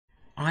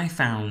I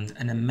found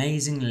an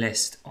amazing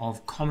list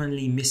of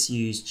commonly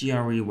misused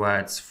GRE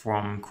words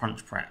from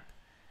CrunchPrep,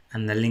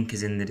 and the link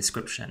is in the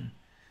description.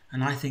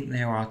 And I think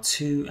there are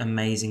two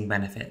amazing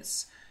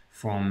benefits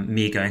from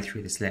me going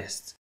through this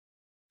list.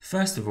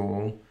 First of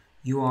all,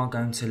 you are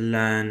going to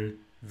learn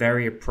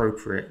very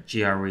appropriate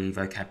GRE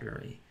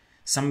vocabulary.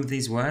 Some of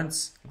these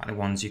words, like the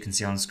ones you can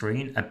see on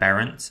screen,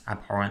 aberrant,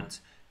 abhorrent,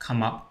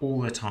 come up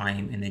all the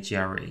time in the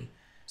GRE.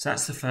 So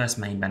that's the first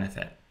main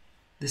benefit.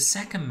 The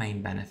second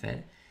main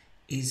benefit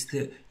is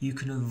that you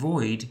can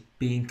avoid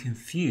being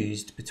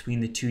confused between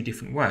the two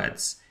different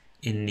words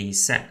in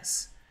these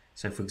sets.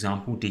 So for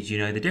example, did you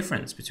know the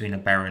difference between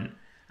aberrant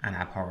and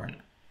abhorrent?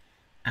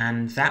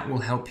 And that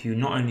will help you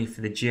not only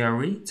for the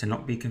GRE to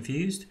not be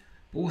confused,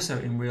 but also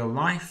in real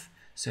life,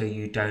 so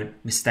you don't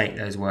mistake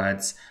those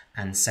words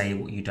and say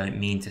what you don't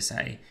mean to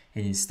say,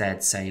 and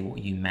instead say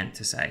what you meant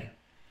to say.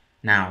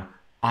 Now,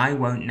 I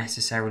won't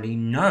necessarily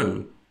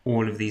know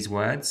all of these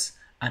words,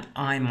 and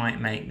I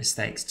might make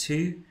mistakes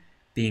too,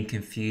 being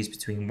confused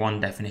between one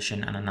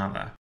definition and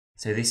another.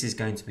 So this is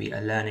going to be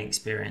a learning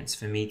experience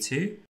for me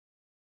too.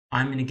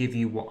 I'm going to give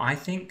you what I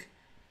think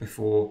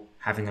before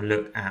having a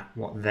look at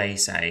what they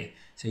say,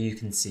 so you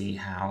can see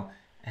how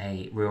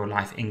a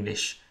real-life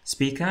English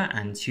speaker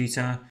and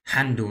tutor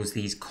handles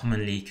these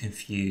commonly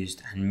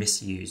confused and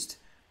misused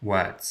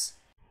words.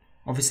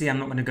 Obviously, I'm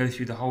not going to go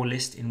through the whole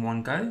list in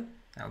one go.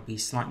 That would be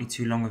slightly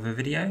too long of a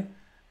video,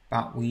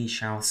 but we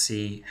shall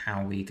see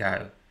how we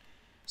go.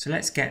 So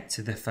let's get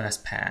to the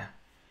first pair.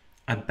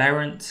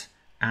 Aberrant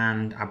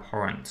and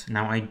abhorrent.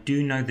 Now, I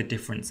do know the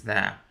difference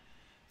there.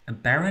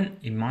 Aberrant,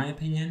 in my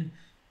opinion,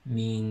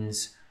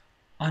 means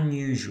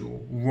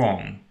unusual,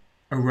 wrong,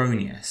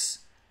 erroneous,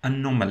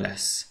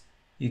 anomalous.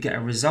 You get a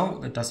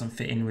result that doesn't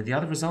fit in with the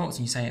other results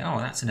and you say, oh,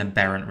 that's an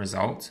aberrant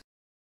result.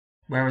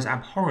 Whereas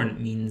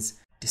abhorrent means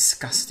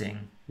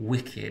disgusting,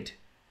 wicked,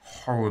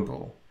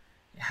 horrible.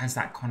 It has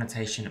that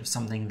connotation of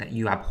something that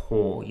you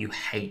abhor, you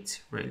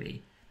hate,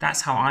 really.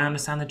 That's how I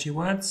understand the two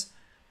words,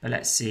 but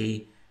let's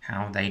see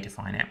how they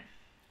define it.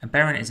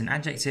 Aberrant is an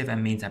adjective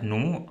and means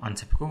abnormal,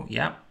 untypical,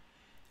 yep.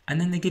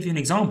 And then they give you an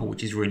example,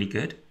 which is really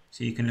good.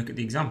 So you can look at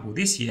the example.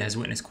 This year has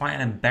witnessed quite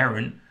an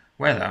aberrant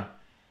weather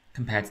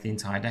compared to the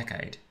entire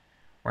decade.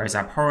 Whereas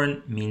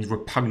abhorrent means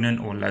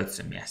repugnant or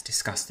loathsome, yes,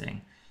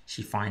 disgusting.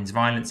 She finds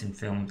violence in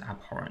films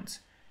abhorrent.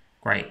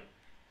 Great.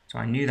 So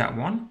I knew that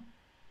one.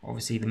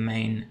 Obviously, the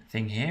main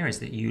thing here is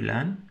that you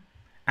learn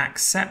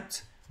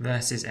accept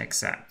versus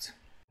accept.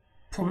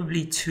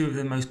 Probably two of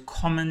the most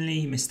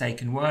commonly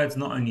mistaken words,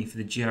 not only for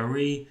the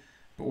GRE,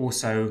 but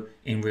also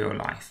in real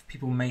life.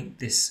 People make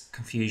this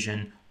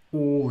confusion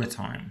all the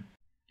time.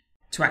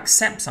 To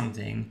accept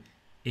something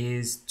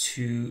is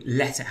to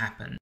let it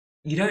happen.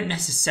 You don't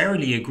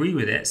necessarily agree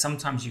with it.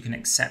 Sometimes you can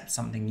accept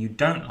something you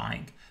don't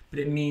like, but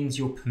it means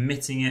you're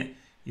permitting it,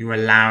 you're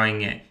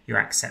allowing it, you're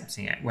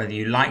accepting it. Whether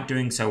you like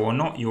doing so or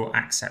not, you're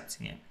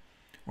accepting it.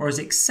 Whereas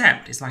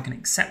accept is like an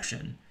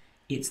exception.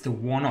 It's the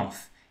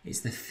one-off.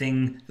 It's the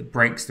thing that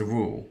breaks the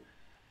rule.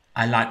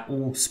 I like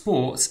all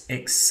sports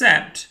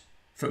except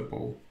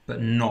football, but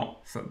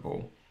not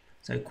football.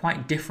 So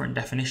quite different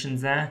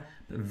definitions there,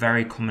 but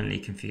very commonly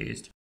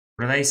confused.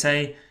 What do they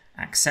say?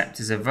 Accept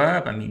is a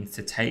verb and means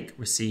to take,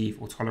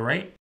 receive, or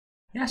tolerate.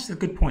 Yeah, that's a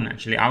good point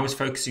actually. I was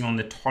focusing on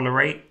the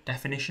tolerate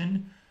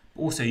definition,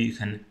 but also you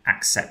can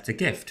accept a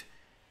gift.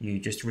 You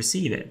just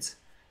receive it.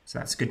 So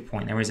that's a good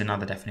point. There is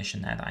another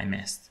definition there that I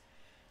missed.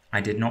 I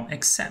did not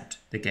accept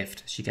the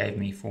gift she gave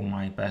me for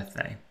my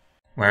birthday.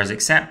 Whereas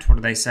accept, what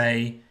do they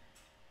say?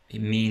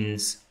 It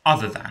means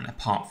other than,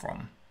 apart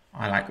from.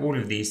 I like all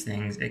of these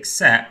things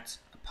except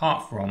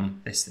apart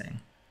from this thing.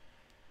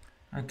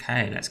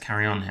 Okay, let's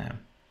carry on here.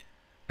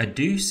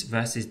 Adduce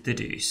versus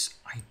deduce.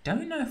 I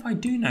don't know if I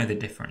do know the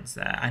difference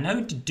there. I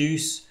know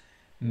deduce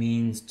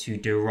means to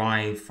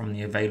derive from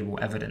the available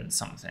evidence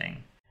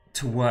something,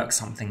 to work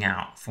something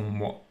out from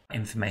what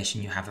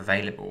information you have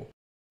available.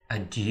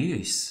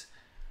 Adduce,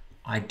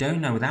 I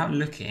don't know, without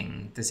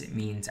looking, does it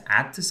mean to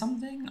add to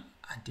something?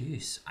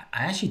 Adduce,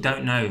 I actually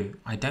don't know.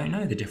 I don't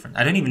know the difference.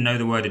 I don't even know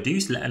the word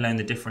adduce, let alone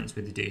the difference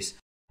with deduce.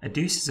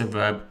 Adduce is a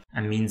verb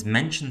and means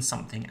mention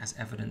something as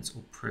evidence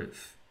or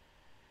proof.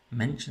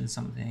 Mention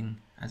something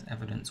as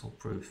evidence or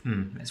proof.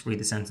 Let's read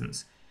the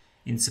sentence.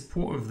 In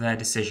support of their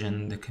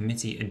decision, the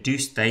committee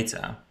adduced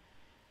data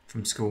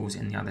from schools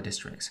in the other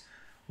districts.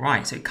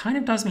 Right, so it kind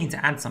of does mean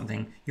to add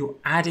something. You're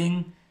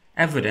adding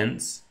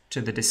evidence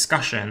to the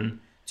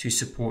discussion to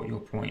support your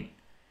point.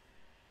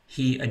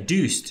 He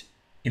adduced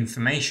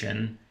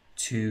information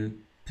to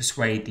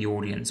persuade the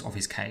audience of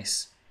his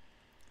case.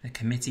 The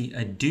committee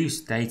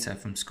adduced data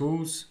from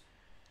schools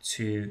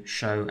to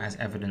show as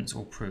evidence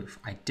or proof.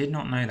 I did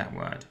not know that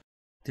word.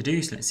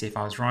 Deduce, let's see if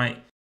I was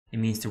right. It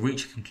means to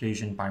reach a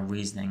conclusion by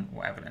reasoning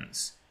or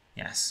evidence.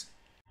 Yes.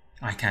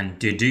 I can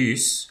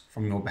deduce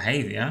from your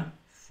behavior,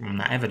 from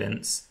that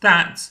evidence,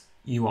 that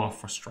you are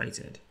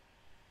frustrated.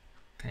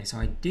 Okay, so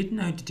I did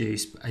know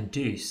deduce, but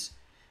adduce,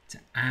 to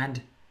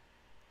add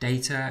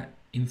data,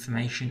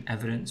 information,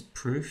 evidence,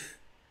 proof,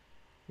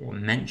 or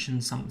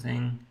mention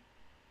something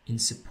in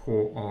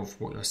support of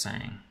what you're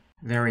saying.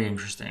 Very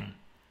interesting.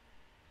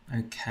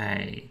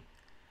 Okay.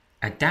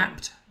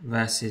 Adapt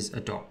versus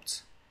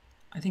adopt.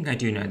 I think I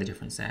do know the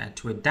difference there.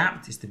 To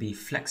adapt is to be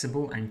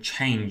flexible and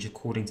change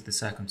according to the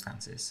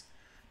circumstances.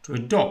 To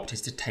adopt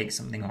is to take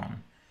something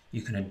on.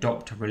 You can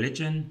adopt a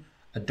religion,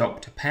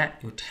 adopt a pet,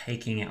 you're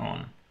taking it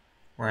on.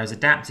 Whereas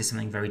adapt is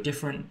something very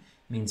different.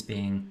 It means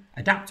being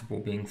adaptable,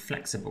 being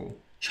flexible,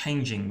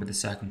 changing with the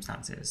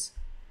circumstances.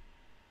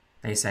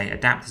 They say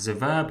adapt is a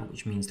verb,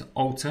 which means to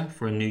alter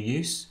for a new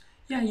use.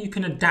 Yeah, you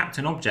can adapt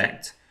an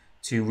object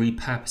to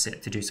repurpose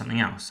it to do something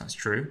else. That's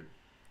true.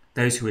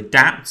 Those who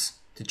adapt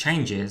to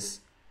changes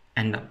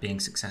end up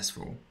being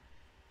successful.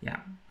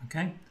 Yeah,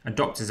 okay.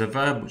 Adopt is a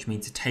verb, which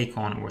means to take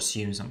on or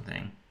assume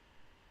something.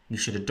 You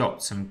should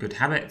adopt some good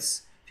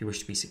habits if you wish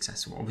to be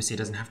successful. Obviously, it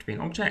doesn't have to be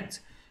an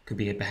object. It could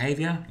be a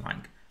behavior,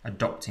 like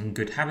adopting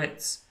good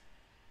habits,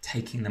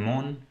 taking them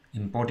on,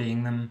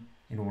 embodying them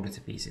in order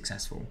to be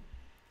successful.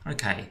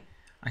 Okay,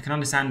 I can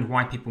understand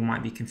why people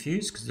might be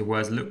confused because the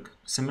words look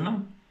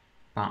similar,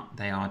 but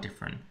they are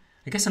different.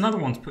 I guess another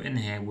one to put in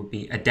here would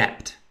be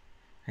adept.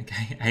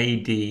 Okay,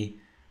 A-D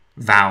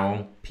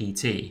vowel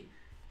P-T.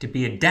 To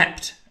be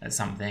adept at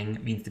something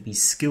means to be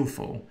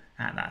skillful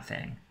at that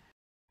thing.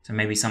 So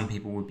maybe some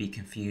people would be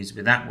confused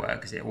with that word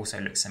because it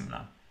also looks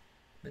similar.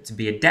 But to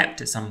be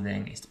adept at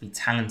something is to be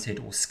talented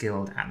or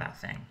skilled at that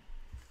thing.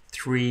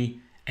 3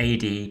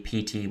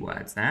 AD-PT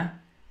words there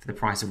for the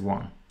price of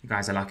 1. You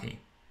guys are lucky.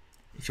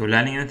 If you're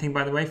learning anything,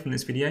 by the way, from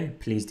this video,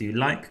 please do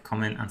like,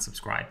 comment, and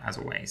subscribe, as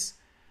always.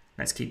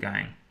 Let's keep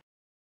going.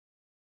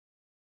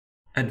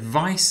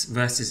 Advice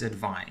versus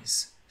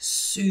advise.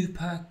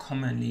 Super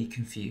commonly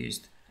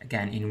confused.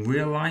 Again, in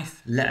real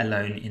life, let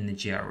alone in the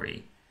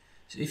GRE.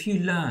 So if you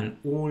learn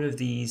all of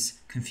these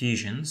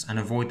confusions and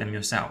avoid them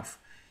yourself,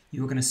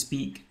 you're going to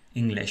speak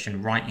English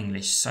and write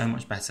English so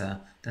much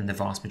better than the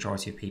vast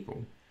majority of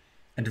people.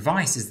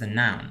 Advice is the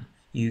noun.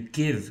 You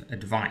give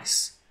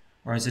advice,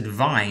 whereas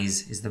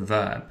advise is the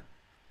verb.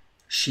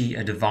 She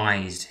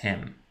advised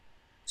him.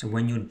 So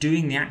when you're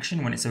doing the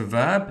action, when it's a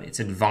verb, it's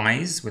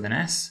advise with an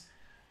S,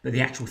 but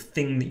the actual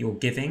thing that you're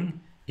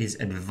giving is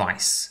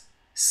advice.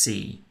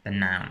 C, the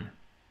noun.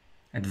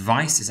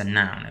 Advice is a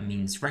noun. It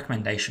means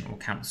recommendation or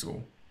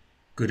counsel.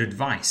 Good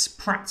advice,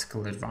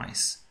 practical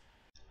advice.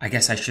 I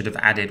guess I should have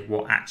added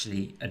what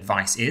actually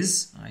advice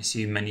is. I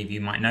assume many of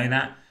you might know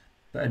that.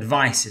 But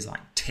advice is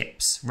like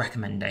tips,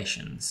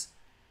 recommendations.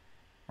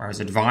 Whereas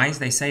advise,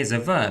 they say, is a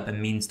verb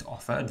and means to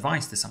offer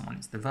advice to someone.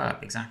 It's the verb,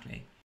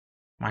 exactly.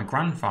 My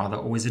grandfather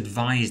always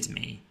advised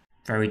me.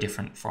 Very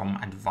different from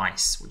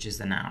advice, which is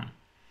the noun.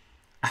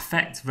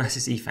 Affect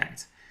versus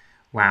effect.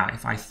 Wow,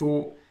 if I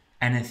thought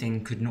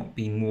anything could not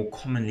be more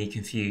commonly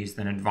confused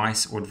than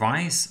advice or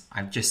advise,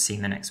 I've just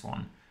seen the next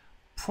one.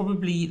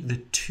 Probably the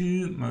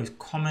 2 most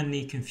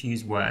commonly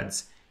confused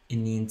words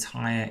in the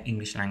entire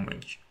English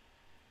language.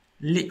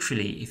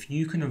 Literally, if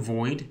you can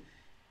avoid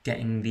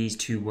getting these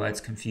 2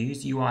 words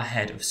confused, you are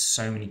ahead of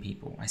so many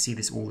people. I see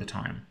this all the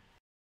time.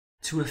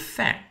 To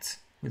affect,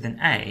 with an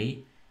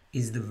A,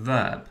 is the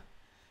verb.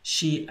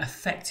 She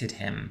affected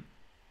him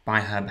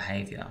by her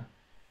behavior.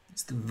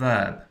 It's the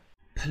verb.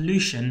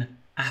 Pollution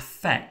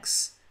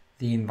affects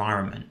the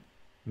environment.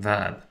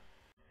 Verb.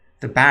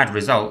 The bad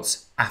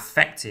results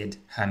affected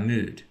her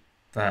mood.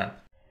 Verb.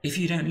 If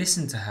you don't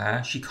listen to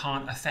her, she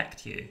can't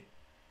affect you.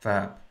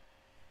 Verb.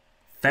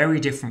 Very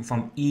different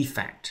from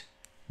effect.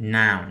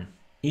 Noun.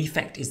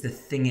 Effect is the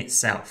thing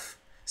itself.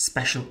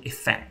 Special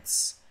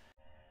effects.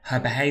 Her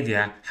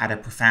behavior had a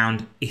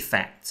profound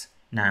effect.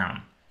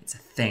 Noun. It's a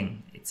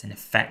thing. It's an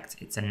effect.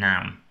 It's a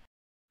noun.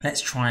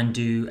 Let's try and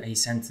do a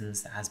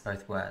sentence that has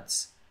both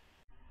words.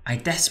 I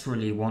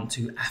desperately want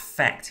to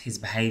affect his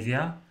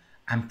behavior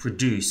and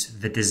produce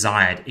the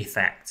desired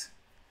effect.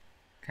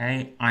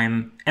 Okay,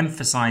 I'm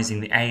emphasizing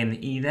the A and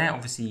the E there.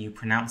 Obviously, you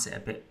pronounce it a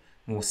bit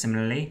more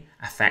similarly.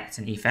 Affect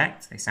and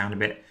effect. They sound a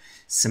bit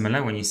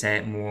similar when you say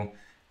it more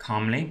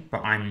calmly,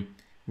 but I'm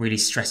really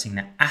stressing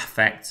the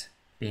affect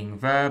being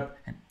verb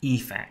and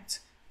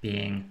effect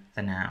being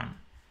the noun.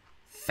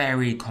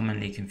 Very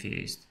commonly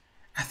confused.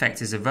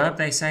 Affect is a verb,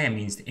 they say. It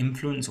means to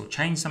influence or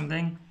change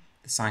something.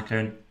 The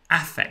cyclone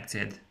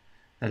affected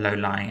the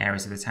low-lying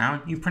areas of the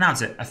town. You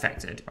pronounce it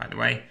affected, by the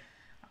way.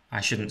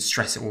 I shouldn't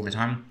stress it all the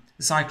time.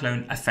 The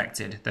cyclone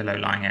affected the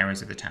low-lying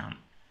areas of the town.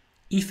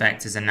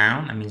 Effect is a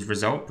noun and means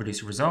result,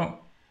 produce a result.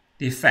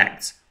 The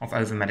effect of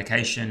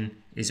over-medication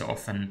is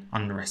often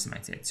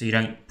underestimated. So you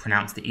don't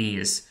pronounce the E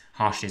as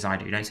harshly as I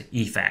do. You don't say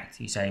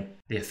effect. You say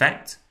the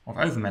effect of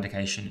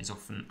over-medication is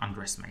often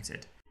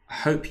underestimated. I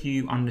hope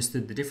you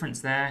understood the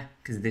difference there,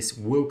 because this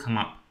will come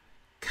up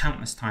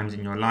countless times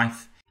in your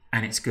life,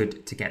 and it's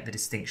good to get the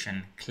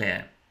distinction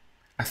clear.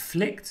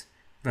 Afflict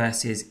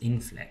versus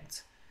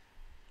inflict.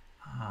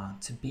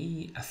 To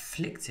be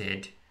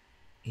afflicted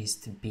is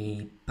to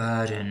be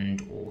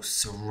burdened or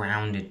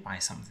surrounded by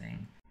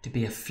something. To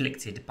be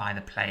afflicted by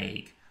the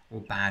plague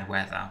or bad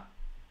weather.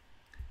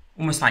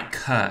 Almost like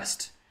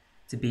cursed.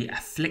 To be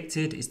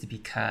afflicted is to be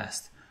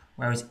cursed,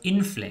 whereas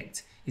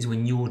inflict is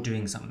when you're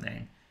doing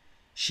something.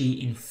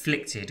 She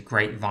inflicted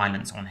great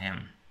violence on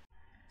him.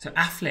 So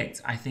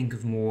afflict I think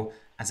of more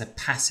as a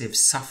passive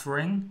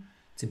suffering,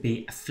 to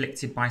be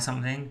afflicted by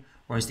something,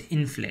 whereas to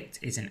inflict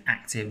is an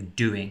active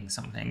doing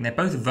something. They're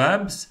both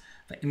verbs,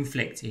 but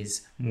inflict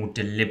is more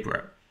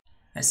deliberate.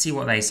 Let's see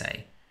what they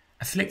say.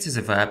 Afflict is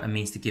a verb and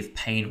means to give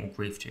pain or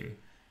grief to.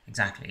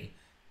 Exactly.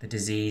 The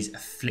disease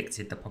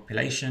afflicted the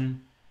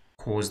population,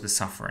 caused the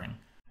suffering.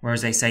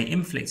 Whereas they say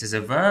inflict is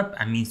a verb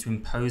and means to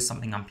impose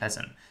something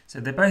unpleasant. So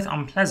they're both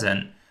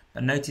unpleasant,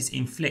 but notice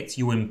inflict,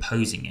 you're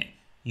imposing it.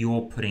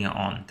 You're putting it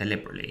on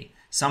deliberately.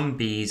 Some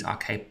bees are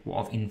capable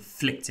of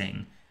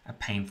inflicting a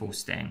painful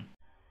sting.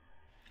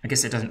 I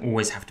guess it doesn't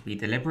always have to be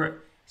deliberate.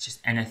 It's just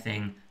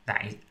anything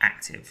that is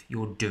active.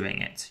 You're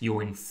doing it.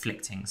 You're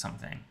inflicting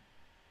something.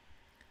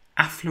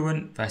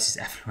 Affluent versus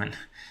effluent.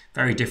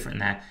 Very different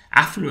there.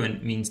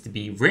 Affluent means to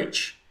be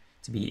rich,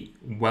 to be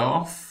well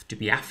off, to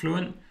be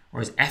affluent,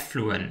 whereas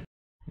effluent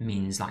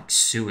means like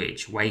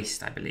sewage,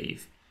 waste, I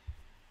believe.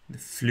 The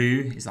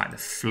flue is like the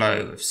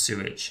flow of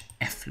sewage.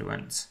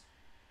 Effluent.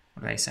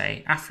 What do they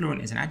say?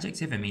 Affluent is an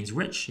adjective. It means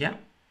rich, yeah.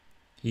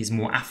 He's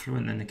more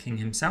affluent than the king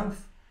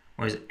himself.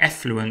 Whereas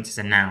effluent is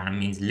a noun and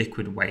means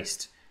liquid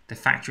waste. The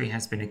factory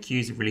has been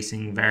accused of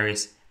releasing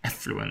various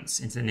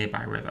effluents into the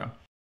nearby river.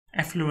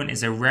 Effluent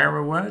is a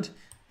rarer word,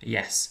 but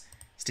yes,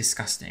 it's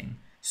disgusting.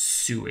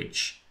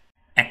 Sewage,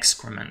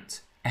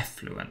 excrement,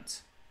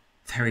 effluent.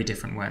 Very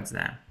different words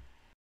there.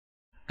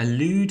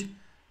 Allude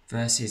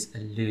versus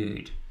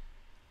allude.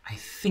 I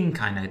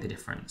think I know the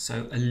difference.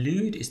 So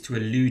allude is to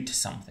allude to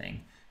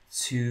something,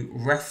 to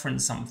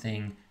reference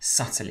something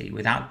subtly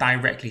without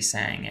directly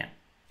saying it.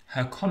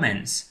 Her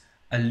comments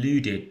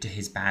alluded to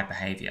his bad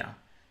behaviour.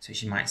 So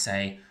she might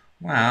say,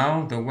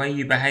 well, the way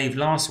you behaved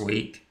last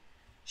week.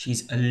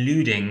 She's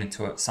alluding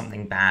to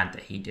something bad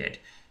that he did.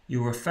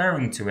 You're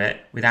referring to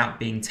it without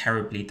being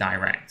terribly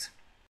direct.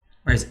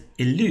 Whereas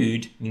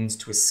elude means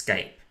to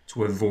escape,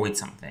 to avoid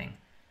something.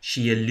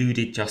 She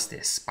eluded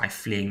justice by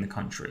fleeing the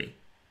country.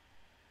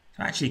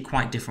 So actually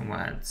quite different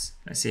words.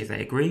 Let's see if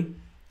they agree.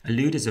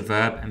 Allude is a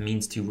verb and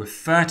means to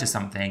refer to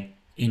something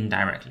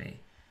indirectly.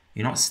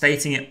 You're not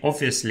stating it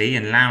obviously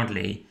and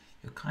loudly.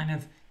 You're kind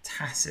of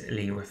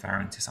tacitly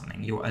referring to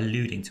something. You're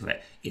alluding to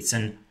it. It's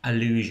an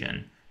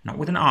allusion. Not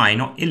with an I,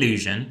 not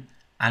illusion,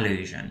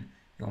 allusion.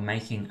 You're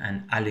making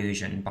an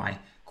allusion by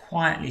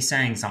quietly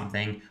saying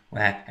something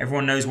where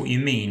everyone knows what you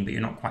mean, but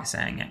you're not quite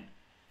saying it.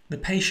 The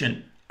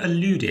patient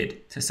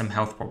alluded to some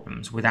health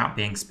problems without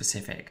being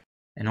specific.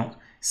 They're not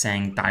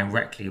saying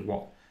directly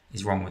what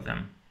is wrong with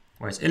them.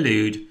 Whereas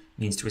elude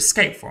means to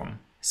escape from,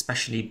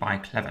 especially by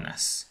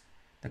cleverness.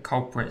 The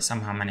culprit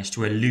somehow managed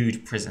to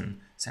elude prison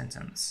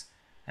sentence.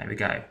 There we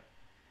go.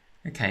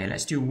 Okay,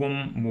 let's do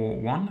one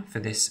more for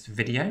this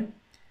video.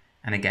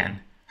 And again,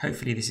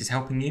 hopefully this is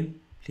helping you.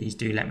 Please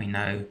do let me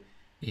know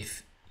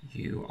if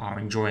you are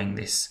enjoying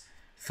this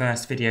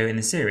first video in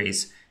the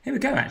series. Here we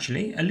go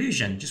actually,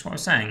 allusion, just what I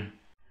was saying.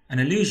 An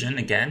allusion,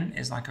 again,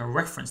 is like a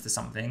reference to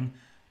something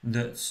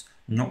that's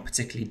not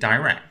particularly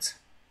direct.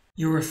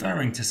 You're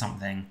referring to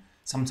something,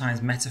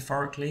 sometimes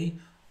metaphorically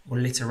or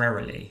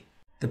literarily.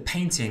 The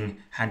painting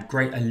had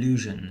great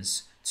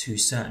allusions to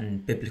certain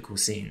biblical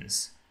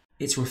scenes.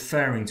 It's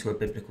referring to a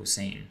biblical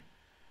scene.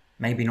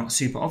 Maybe not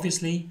super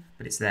obviously,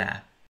 but it's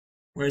there.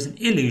 Whereas an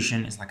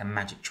illusion is like a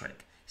magic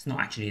trick. It's not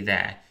actually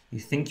there. You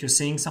think you're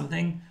seeing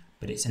something,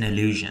 but it's an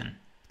illusion.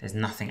 There's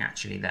nothing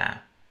actually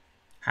there.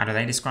 How do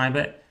they describe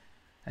it?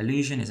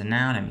 Allusion is a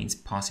noun and means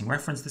passing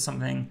reference to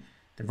something.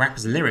 The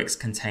rapper's lyrics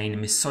contain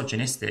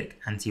misogynistic,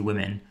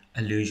 anti-women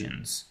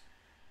allusions.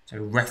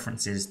 So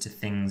references to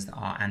things that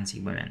are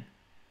anti-women.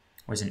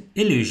 Whereas an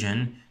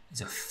illusion is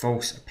a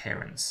false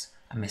appearance,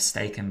 a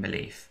mistaken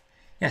belief.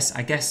 Yes,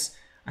 I guess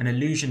an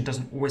illusion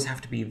doesn't always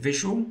have to be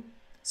visual.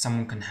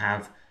 Someone can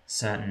have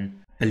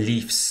certain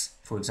beliefs,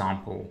 for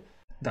example,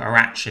 that are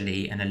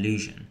actually an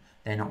illusion.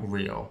 They're not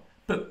real.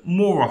 But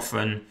more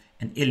often,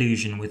 an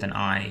illusion with an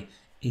I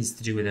is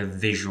to do with a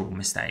visual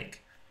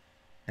mistake.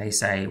 They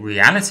say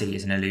reality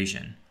is an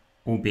illusion,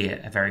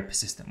 albeit a very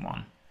persistent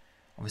one.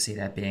 Obviously,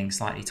 they're being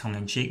slightly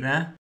tongue-in-cheek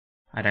there.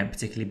 I don't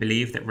particularly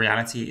believe that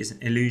reality is an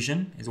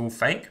illusion, it's all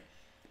fake,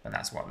 but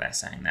that's what they're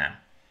saying there.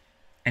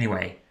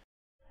 Anyway,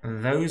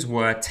 those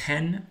were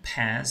 10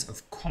 pairs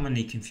of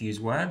commonly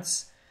confused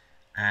words,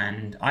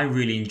 and I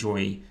really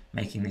enjoy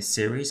making this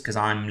series because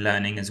I'm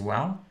learning as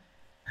well,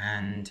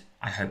 and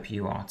I hope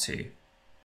you are too.